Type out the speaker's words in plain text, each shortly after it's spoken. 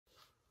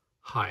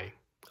Hi,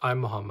 I'm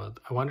Mohammed.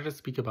 I wanted to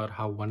speak about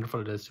how wonderful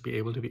it is to be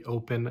able to be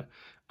open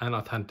and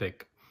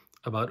authentic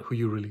about who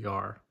you really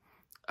are.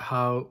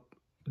 How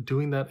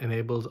doing that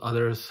enables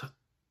others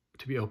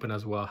to be open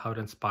as well, how it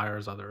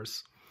inspires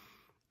others.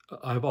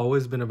 I've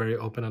always been a very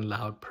open and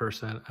loud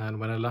person, and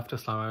when I left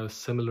Islam, I was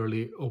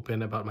similarly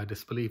open about my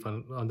disbelief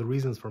on the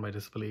reasons for my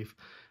disbelief.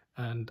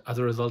 And as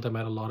a result, I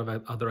met a lot of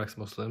other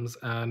ex-Muslims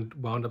and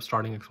wound up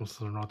starting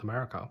ex-Muslims in North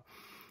America.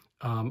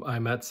 I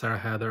met Sarah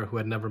Heather, who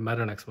had never met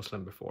an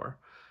ex-Muslim before.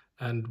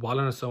 And while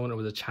on its own, it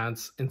was a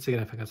chance,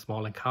 insignificant,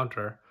 small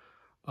encounter.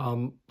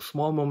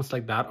 Small moments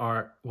like that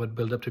are what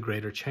build up to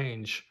greater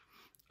change.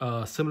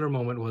 A similar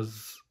moment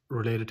was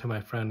related to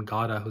my friend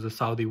Gada, who's a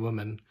Saudi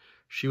woman.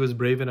 She was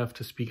brave enough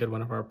to speak at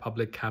one of our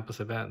public campus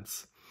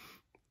events.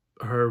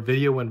 Her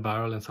video went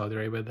viral in Saudi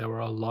Arabia. There were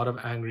a lot of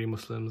angry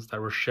Muslims that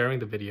were sharing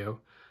the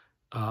video.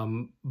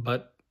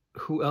 But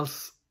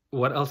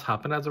what else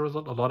happened as a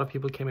result? A lot of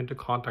people came into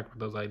contact with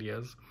those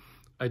ideas.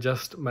 I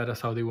just met a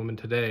Saudi woman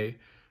today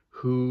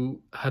who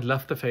had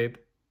left the faith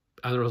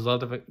as a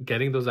result of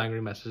getting those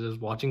angry messages,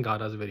 watching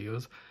Gada's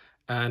videos,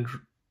 and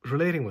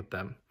relating with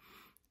them.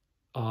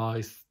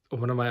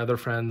 One of my other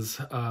friends,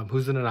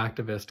 who's an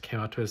activist, came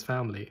out to his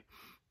family.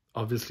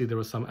 Obviously, there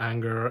was some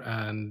anger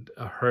and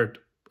a hurt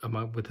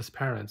with his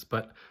parents,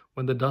 but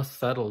when the dust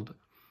settled,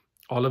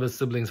 all of his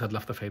siblings had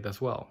left the faith as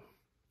well.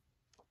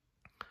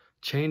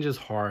 Change is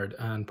hard,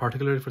 and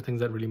particularly for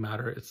things that really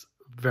matter, it's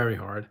very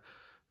hard.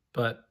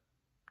 But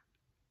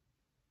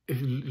if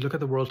you look at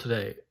the world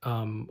today,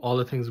 all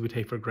the things we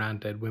take for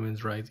granted,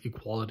 women's rights,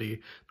 equality,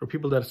 there are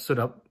people that stood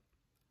up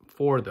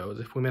for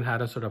those. If women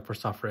hadn't stood up for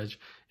suffrage,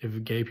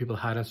 if gay people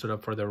hadn't stood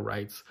up for their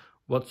rights,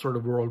 what sort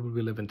of world would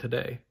we live in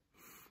today?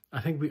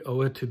 I think we owe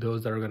it to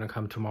those that are going to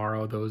come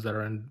tomorrow, those that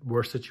are in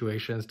worse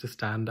situations, to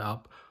stand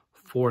up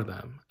for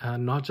them.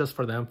 And not just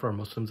for them, for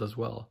Muslims as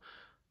well.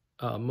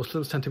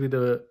 Muslims tend to be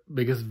the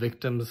biggest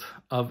victims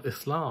of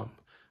Islam.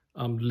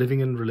 Living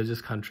in religious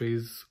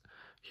countries,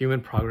 human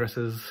progress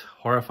is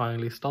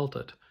horrifyingly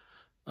stalled.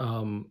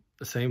 The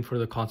same for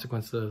the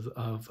consequences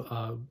of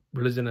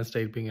religion and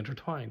state being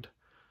intertwined.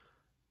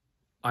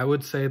 I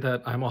would say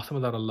that I'm awesome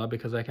without Allah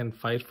because I can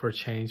fight for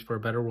change, for a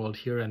better world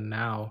here and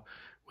now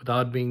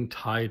without being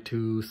tied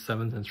to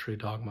 7th century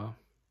dogma.